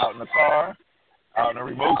 out in the car, out in a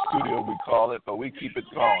remote studio we call it, but we keep it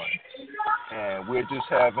going. And we're just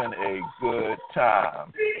having a good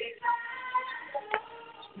time.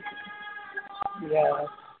 Yeah.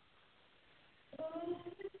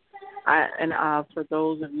 For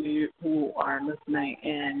those of you who are listening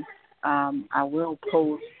in, I will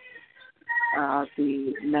post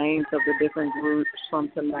the names of the different groups from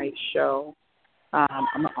tonight's show. I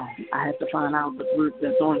have to find out the group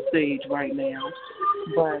that's on stage right now,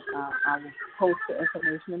 but I will post the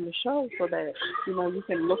information in the show so that, you know, you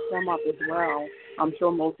can look them up as well. I'm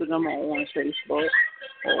sure most of them are on Facebook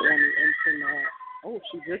or on the internet. Oh,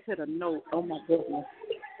 she just hit a note. Oh, my goodness.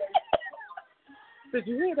 Did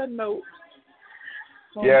you hear that note?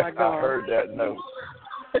 Oh, yes, my God. I heard that note.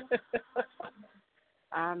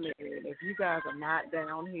 I mean, if you guys are not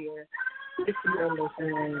down here, if you're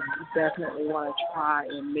listening, you definitely want to try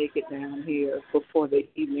and make it down here before the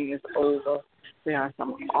evening is over. There are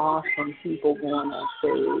some awesome people going on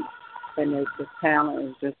stage, and the talent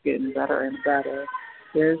is just getting better and better.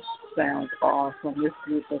 This sounds awesome. This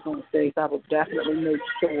group that's on stage, I will definitely make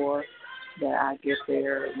sure that I get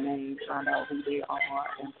their name, find out who they are,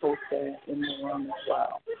 and post that in the room as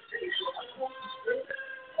well.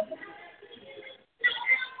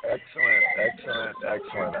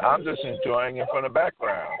 Excellent. I'm just enjoying it from the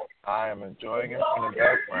background. I am enjoying it from the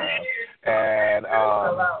background. And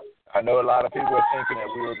I know a lot of people are thinking that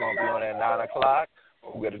we were going to be on at 9 o'clock.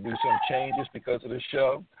 We're going to do some changes because of the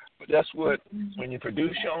show. But that's what, when you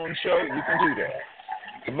produce your own show, you can do that.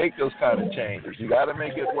 You can make those kind of changes. You got to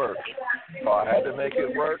make it work. So I had to make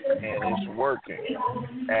it work, and it's working.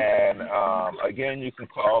 And, again, you can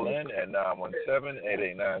call in at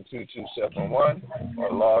 917-889-2271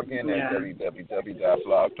 or log in at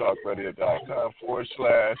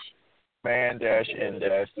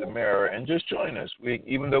www.blogtalkradio.com/man-in-the mirror and just join us.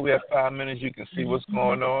 Even though we have 5 minutes, you can see what's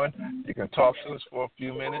going on. You can talk to us for a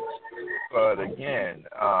few minutes. But, again,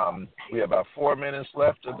 we have about 4 minutes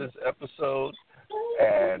left of this episode.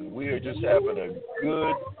 And we are just having a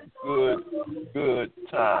good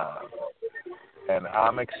time. And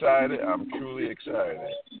I'm excited. I'm truly excited.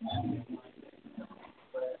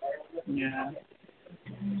 Yeah.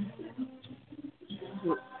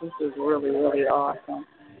 This is really, really awesome.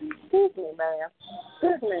 Excuse me, ma'am.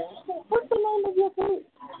 Excuse me. What's the name of your group?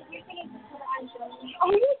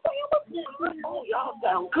 Oh, you say oh, y'all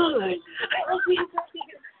sound good.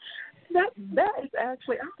 That is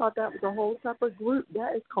actually, I thought that was a whole separate group.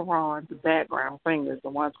 That is Carronne's background singers, the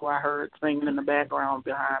ones who I heard singing in the background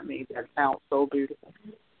behind me. That sounds so beautiful.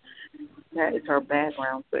 That is her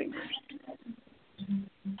background singer.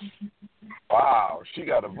 Wow, she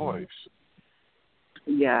got a voice.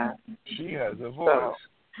 Yeah. She has a voice.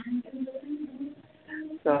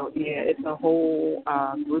 So yeah, it's a whole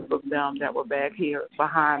group of them that were back here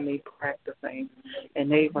behind me practicing,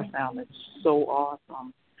 and they were sounding so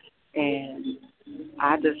awesome. And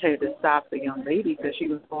I just had to stop the young lady because she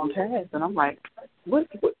was going past, and I'm like, what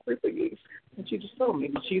group are you? And she just told me.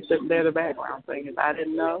 She's sitting there in the background singing. I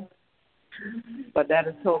didn't know. But that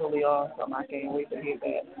is totally awesome. I can't wait to hear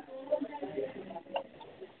that.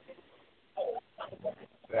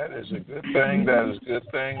 That is a good thing.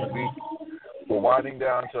 We're winding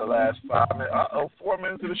down to the last 5 minutes. 4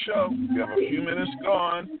 minutes of the show. We have a few minutes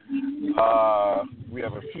gone. We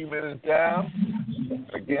have a few minutes down.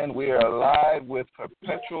 Again, we are live with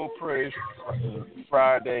Perpetual Praise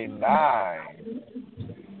Friday 9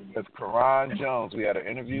 with Carronne Jones. We had an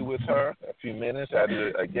interview with her a few minutes. I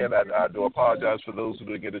do apologize for those who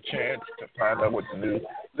didn't get a chance to find out what the new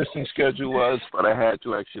listening schedule was, but I had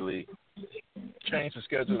to actually change the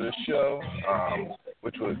schedule of the show,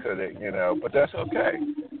 which was but that's okay.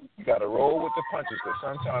 You got to roll with the punches because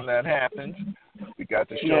sometimes that happens. We got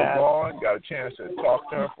the show going, got a chance to talk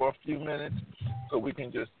to her for a few minutes, so we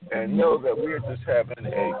can just know that we're just having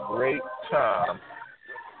a great time.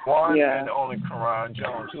 One and only Carronne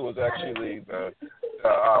Jones, who was actually the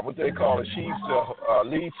what they call it. She's the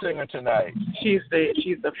lead singer tonight. She's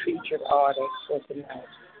the featured artist for tonight.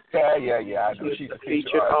 Yeah. I know she's the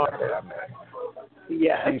featured artist.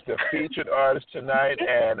 Yeah. She's the featured artist tonight,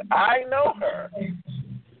 and I know her.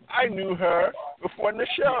 I knew her before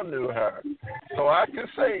Nichelle knew her, so I can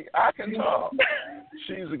say I can talk.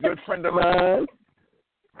 She's a good friend of mine.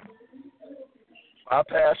 My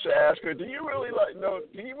pastor asked her, do you really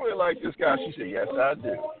like this guy? She said, yes, I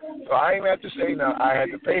do. So I ain't have to say no. I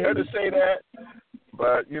had to pay her to say that,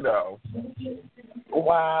 but,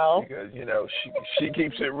 Wow. Because, she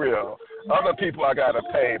keeps it real. Other people I got to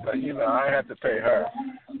pay, but, I have to pay her.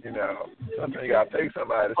 Sometimes you got to pay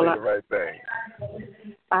somebody to say the right thing.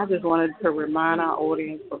 I just wanted to remind our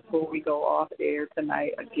audience before we go off air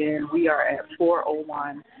tonight, again, we are at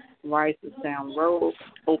 401 Ricestown Road,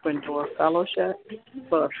 Open Door Fellowship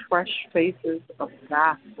for Fresh Faces of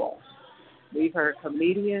Gospel. We've heard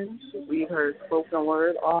comedians, we've heard spoken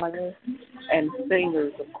word artists, and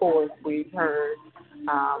singers, of course. We've heard,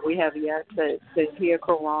 we have yet to hear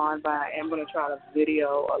Carronne, but I am going to try to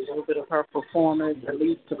video a little bit of her performance, at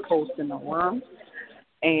least to post in the room.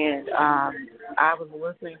 And I was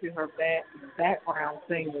listening to her background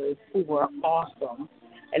singers who were awesome,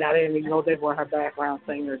 and I didn't even know they were her background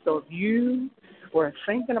singers. So if you were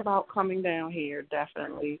thinking about coming down here,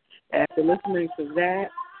 definitely, after listening to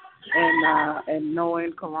that and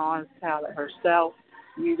knowing Carronne's talent herself,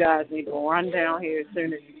 you guys need to run down here as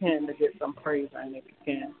soon as you can to get some praise in if you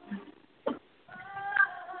can.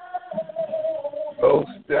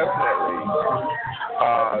 Most definitely.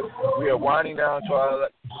 We are winding down to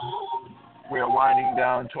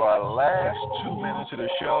our last 2 minutes of the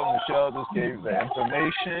show. Michelle just gave the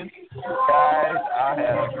information. Guys, I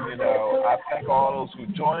I thank all those who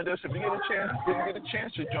joined us. If you didn't get a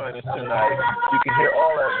chance to join us tonight, you can hear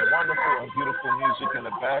all that wonderful and beautiful music in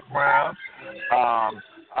the background.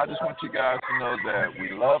 I just want you guys to know that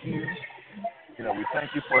we love you. You know, we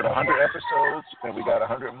thank you for the 100 episodes, and we got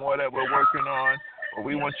 100 more that we're working on. But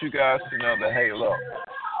we want you guys to know that, hey, look,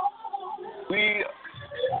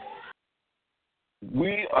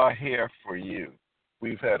 we are here for you.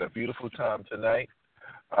 We've had a beautiful time tonight.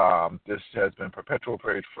 This has been Perpetual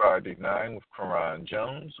Parade Friday 9 with Carronne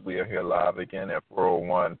Jones. We are here live again at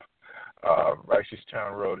 401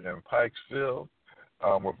 Reisterstown Road in Pikesville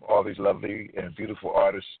with all these lovely and beautiful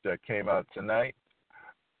artists that came out tonight.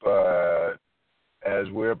 But as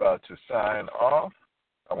we're about to sign off,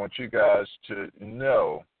 I want you guys to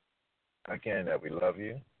know, again, that we love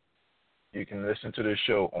you. You can listen to this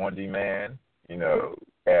show on demand. You know,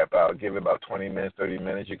 give it about 20 minutes, 30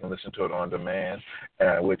 minutes. You can listen to it on demand.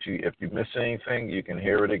 And if you miss anything, you can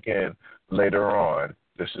hear it again later on.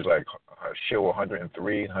 This is like show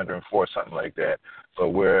 103, 104, something like that. But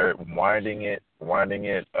we're winding it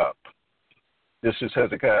up. This is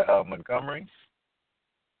Hezekiah L. Montgomery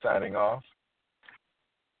signing off.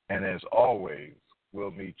 And as always,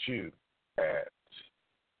 we'll meet you at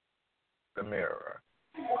the mirror.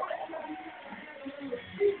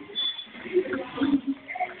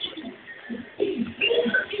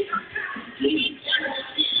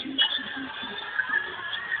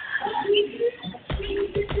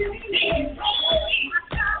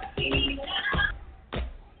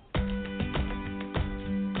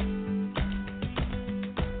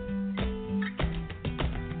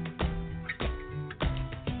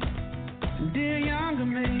 Dear younger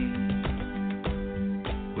me,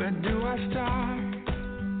 where do I start?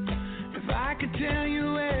 If I could tell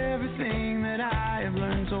you everything that I have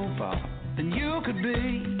learned so far, then you could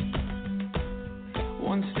be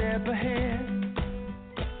one step ahead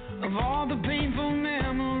of all the painful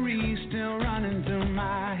memories still running through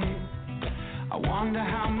my head. I wonder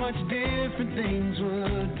how much different things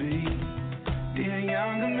would be, dear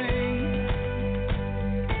younger me.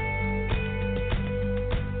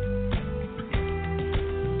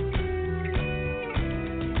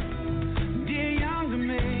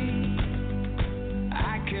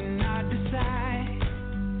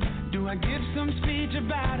 I give some speech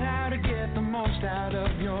about how to get the most out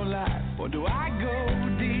of your life, or do I go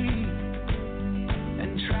deep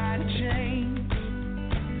and try to change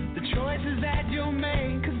the choices that you'll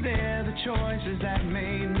make, 'cause they're the choices that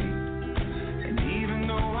made me. And even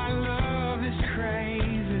though I love this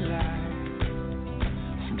crazy life,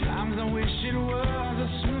 sometimes I wish it was a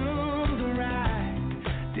smoother ride,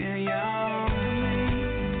 dear young me,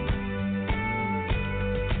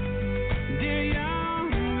 dear young.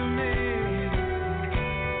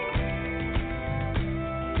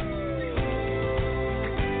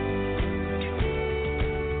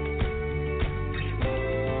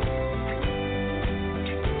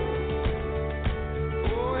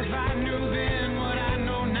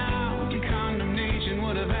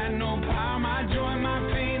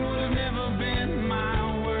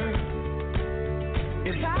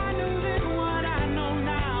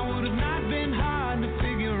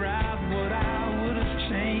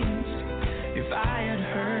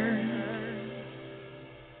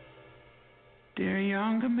 Dear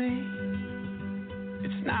younger me,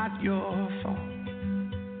 it's not your fault.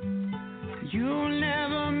 You were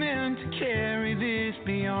never meant to carry this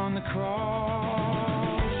beyond the cross.